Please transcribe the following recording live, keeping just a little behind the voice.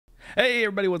Hey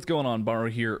everybody, what's going on? Barrow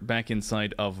here, back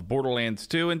inside of Borderlands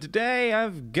 2, and today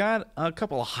I've got a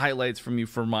couple of highlights from you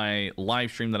for my live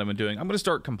stream that I've been doing. I'm going to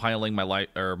start compiling my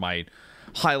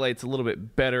highlights a little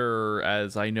bit better,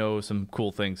 as I know some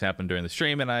cool things happen during the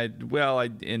stream, and I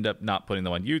end up not putting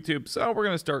them on YouTube, so we're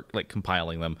going to start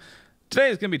compiling them. Today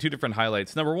is going to be two different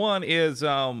highlights. Number one is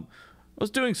I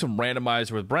was doing some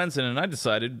randomizer with Brenson, and I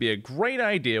decided it'd be a great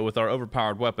idea with our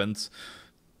overpowered weapons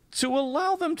to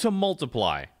allow them to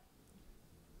multiply.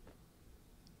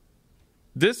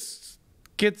 This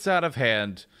gets out of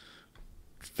hand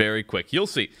very quick. You'll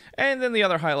see. And then the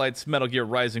other highlights, Metal Gear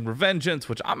Rising Revengeance,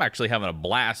 which I'm actually having a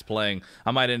blast playing.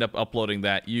 I might end up uploading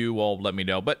that. You all let me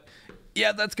know. But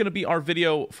yeah, that's going to be our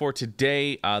video for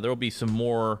today. There will be some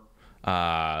more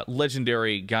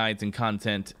legendary guides and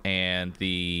content, and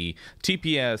the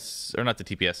TPS, or not the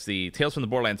TPS, the Tales from the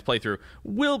Borderlands playthrough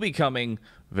will be coming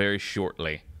very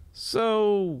shortly.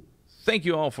 So thank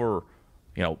you all for,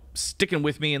 sticking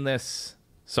with me in this.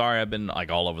 Sorry, I've been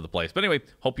all over the place. But anyway,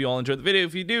 hope you all enjoyed the video.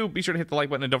 If you do, be sure to hit the like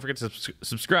button and don't forget to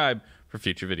subscribe for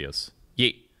future videos. Yeah.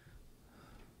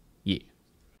 Yeah.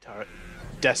 Turret.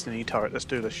 Destiny turret. Let's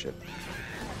do this shit.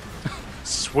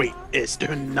 Sweet. It's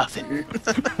doing nothing.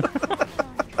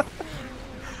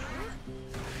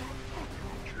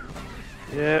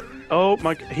 Yeah. Oh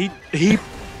my. He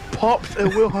popped a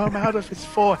Wilhelm out of his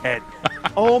forehead.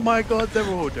 Oh my god, they're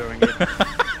all doing it.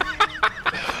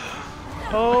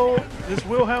 Oh, there's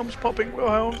Wilhelm's popping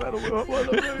Wilhelms out of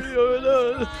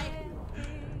Wilhelm.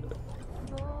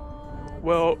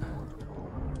 Well.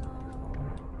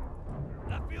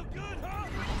 That feel good, huh?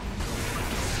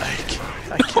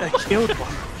 I killed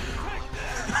one.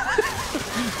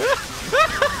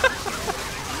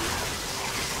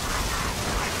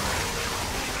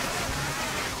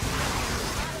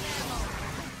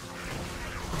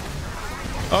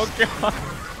 Oh god.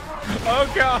 Oh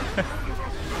god.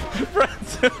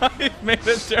 Brenson, I've made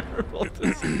a terrible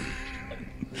decision.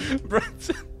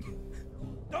 Brenson.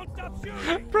 Don't stop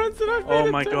shooting. Brenson, I've made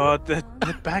Oh my god, they're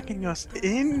backing us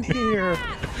in here.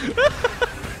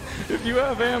 If you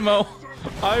have ammo,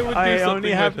 I would do something with it. I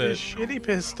only have this shitty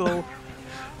pistol.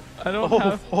 I don't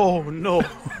have... Oh no.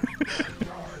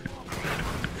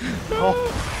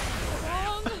 Oh.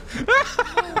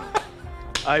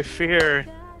 I fear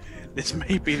this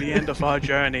may be the end of our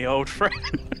journey, old friend.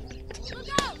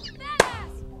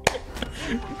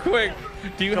 Quick,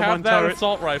 do you have that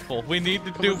assault rifle? We need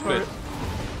to dupe it.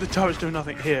 The turret's doing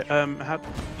nothing. Here,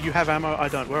 you have ammo? I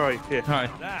don't. Where are you? Here. Hi.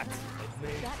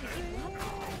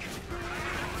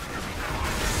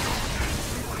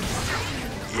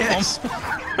 Yes!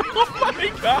 Oh my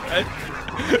god!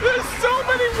 There's so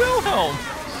many Wilhelms!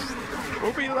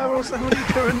 We'll be level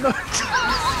 72 in no time.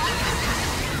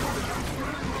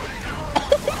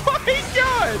 Oh my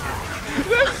god!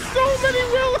 There's so many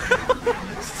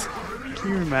Wilhelms! Can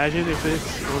you imagine if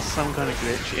this was some kind of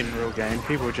glitch in real game?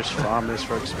 People would just farm this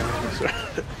for experience. Well,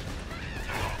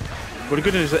 the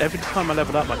good news is that every time I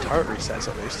level up, my turret resets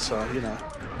at least, so,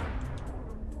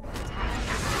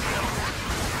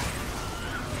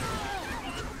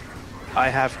 I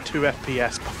have 2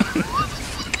 FPS.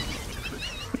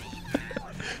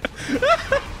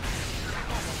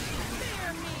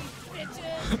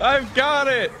 I've got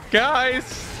it!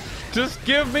 Guys! Just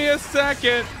give me a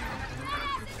second!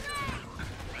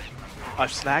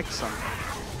 I've snagged some.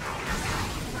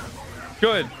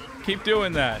 Good. Keep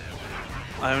doing that.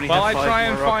 I only While have 5 I try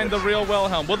and more find the rockets. real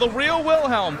Wilhelm. Well, the real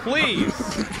Wilhelm, please!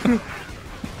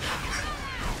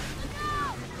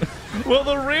 Will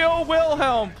the real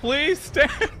Wilhelm please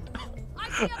stand?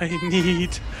 I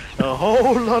need a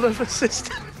whole lot of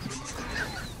assistance.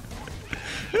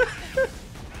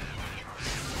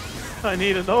 I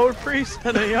need an old priest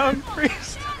and a young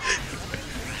priest.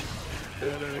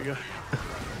 Yeah, there we go.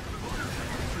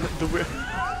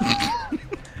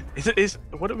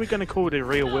 What are we going to call the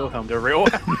real Wilhelm? The real I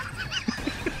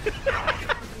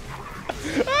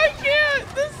can't!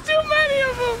 There's too many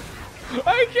of them!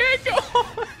 I can't go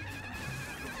on!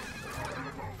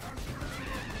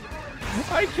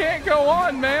 I can't go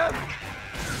on, man!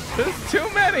 There's too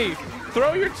many!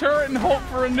 Throw your turret and hope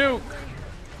for a nuke!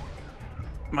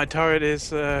 My turret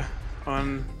is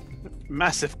on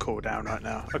massive cooldown right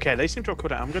now. Okay, they seem to have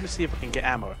cooldown. I'm going to see if I can get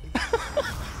ammo.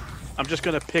 I'm just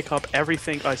going to pick up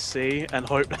everything I see and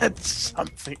hope that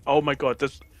something... Oh my god,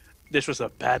 this was a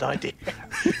bad idea.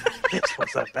 This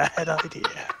was a bad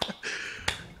idea.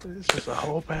 This was a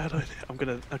whole bad idea. I'm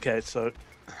going to... Okay, so...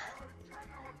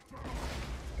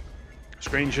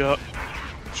 Screenshot.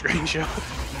 Screenshot.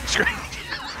 Screenshot.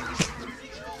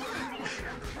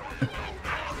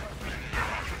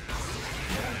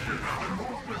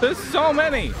 There's so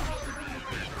many!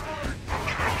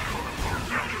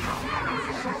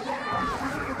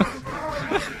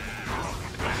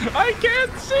 I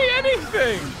can't see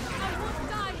anything. I won't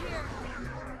die here.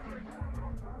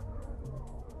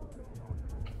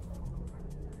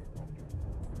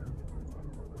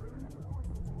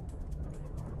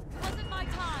 Wasn't my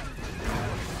time.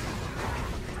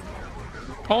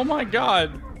 Oh my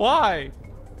god, why?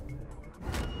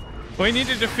 We need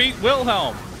to defeat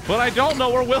Wilhelm, but I don't know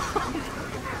where Wilhelm...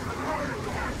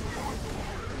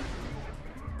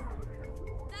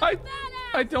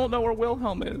 I don't know where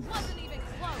Wilhelm is. Wasn't even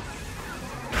close.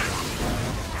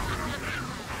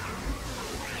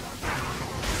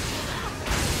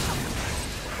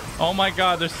 Oh my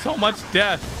god, there's so much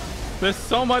death. There's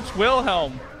so much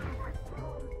Wilhelm.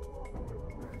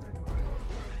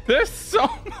 There's so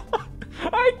much.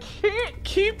 I can't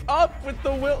keep up with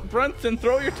the Brunson,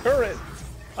 throw your turret.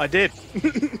 I did.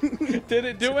 Did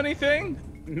it do anything?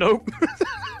 Nope.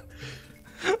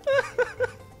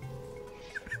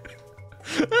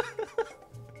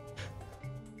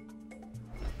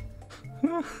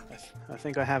 I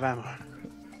think I have ammo.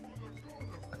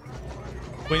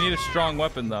 We need a strong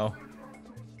weapon, though.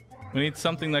 We need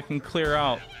something that can clear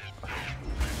out.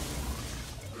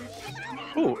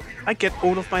 Oh, I get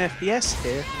all of my FPS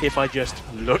here if I just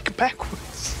look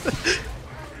backwards.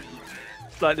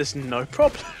 Like there's no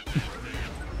problem.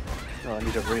 Oh, I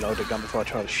need to reload the gun before I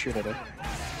try to shoot at it.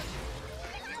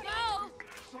 Go.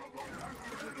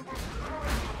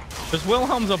 There's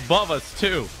Wilhelm's above us,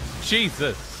 too.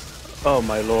 Jesus. Oh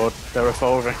my lord, they're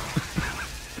revolving.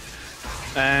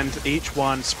 And each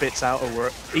one spits out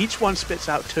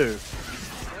two.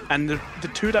 And the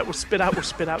two that will spit out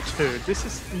two. This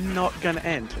is not gonna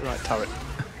end. Right, turret.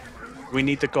 We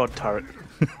need the god turret.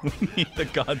 We need the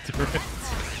god turret.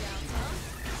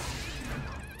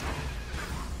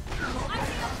 I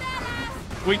see a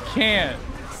badass. We can't.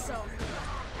 So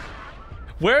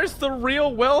Where's the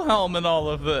real Wilhelm in all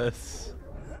of this?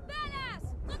 badass.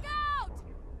 Look out.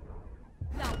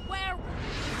 Now where?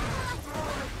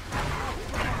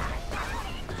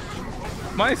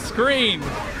 My screen.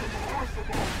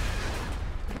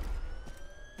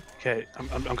 Okay,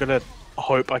 I'm gonna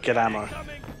hope I get ammo.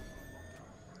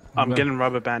 I'm Okay. getting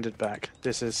rubber banded back.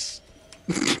 This is...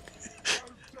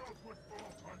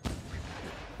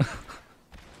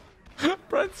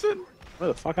 Brenson. Where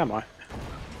the fuck am I?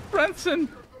 Brenson.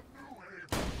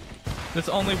 There's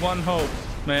only one hope,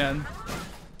 man.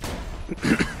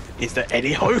 Is there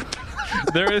any hope?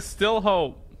 There is still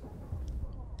hope.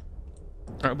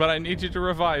 Alright, but I need you to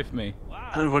revive me.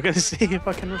 And we're gonna see if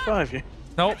I can revive you.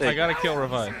 Nope, I gotta kill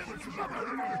revive.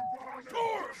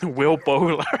 Will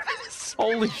Bowler.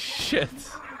 Holy shit.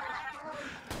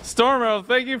 Stormo,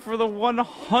 thank you for the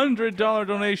 $100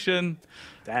 donation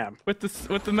Damn. with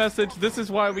the message, this is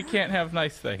why we can't have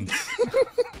nice things.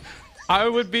 I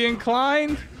would be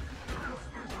inclined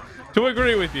to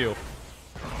agree with you.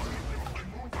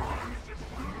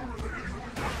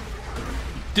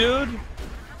 Dude,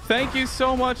 thank you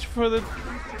so much for the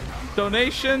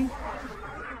donation.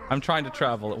 I'm trying to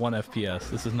travel at 1 FPS.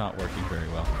 This is not working very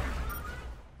well.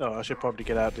 Oh, I should probably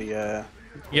get out the...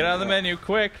 Get out of the menu,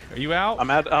 quick. Are you out? I'm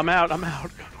out.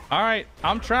 All right,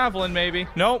 I'm traveling, maybe.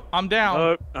 Nope, I'm down.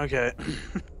 Oh, okay.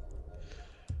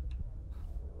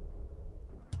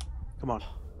 Come on.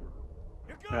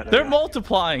 Right, They're there we go.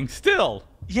 multiplying still.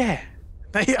 Yeah,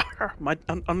 they are.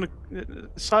 On the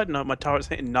side note, my turret's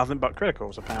hitting nothing but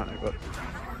criticals, apparently, but...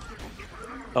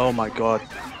 Oh my god.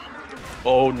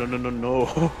 Oh,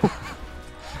 no.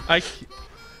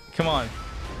 Come on.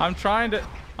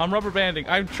 I'm rubber banding.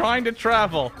 I'm trying to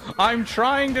travel.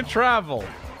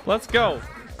 Let's go.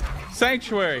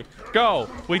 Sanctuary, go.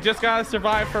 We just gotta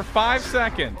survive for 5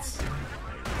 seconds.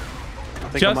 I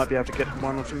think I might be able to get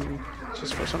one of them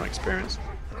just for some experience.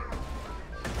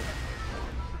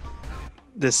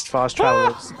 This fast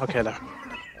travel is... Okay, there.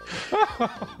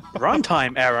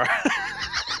 Runtime error.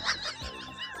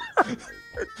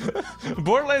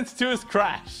 Borderlands 2 has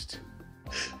crashed.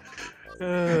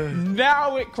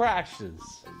 Now it crashes.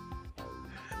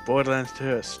 Borderlands 2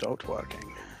 has stopped working.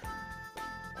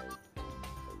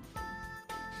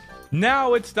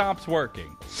 Now it stops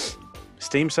working.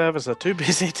 Steam servers are too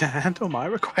busy to handle my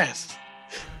request.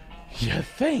 You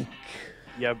think?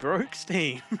 You broke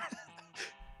Steam.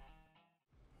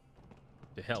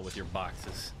 To hell with your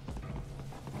boxes.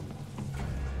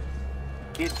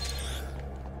 It's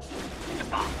a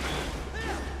box.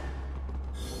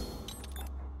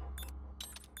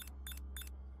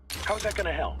 How's that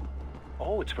gonna help?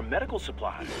 Oh, it's for medical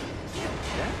supplies.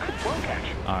 That could work,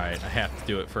 actually. All right, I have to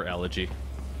do it for Elegy.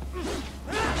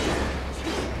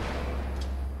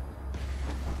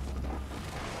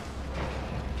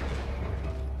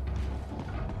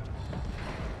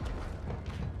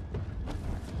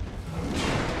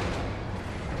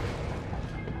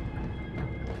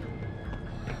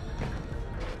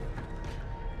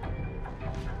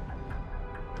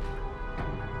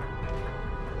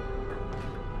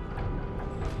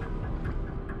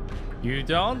 You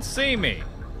don't see me.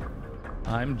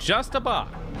 I'm just a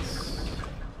box.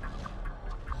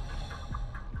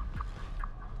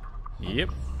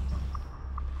 Yep.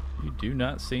 You do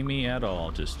not see me at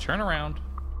all. Just turn around.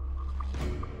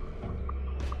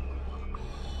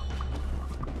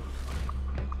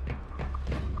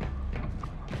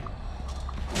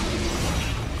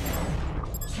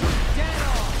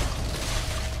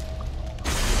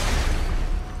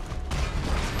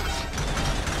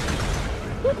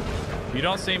 You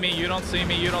don't see me, you don't see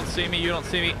me, you don't see me, you don't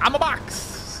see me. I'm a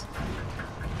box!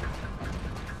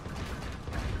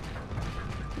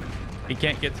 He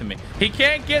can't get to me. He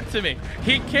can't get to me.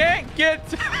 He can't get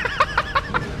to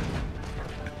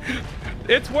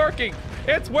It's working.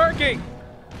 It's working.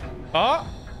 Ha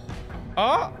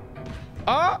ha!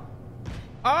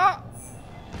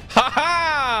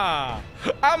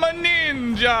 I'm a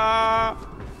ninja!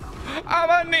 I'm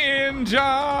a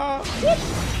ninja! Whoop.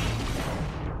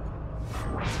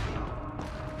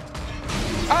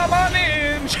 I'm a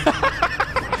ninja!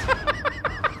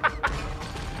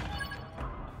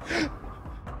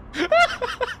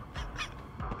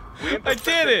 I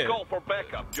did it! Call for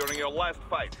backup during your last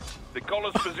fight. The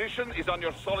caller's position is on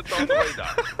your solitary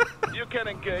radar. You can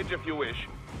engage if you wish.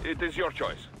 It is your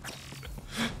choice.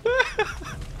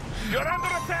 You're under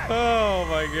attack! Oh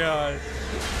my god.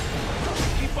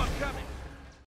 Keep on coming.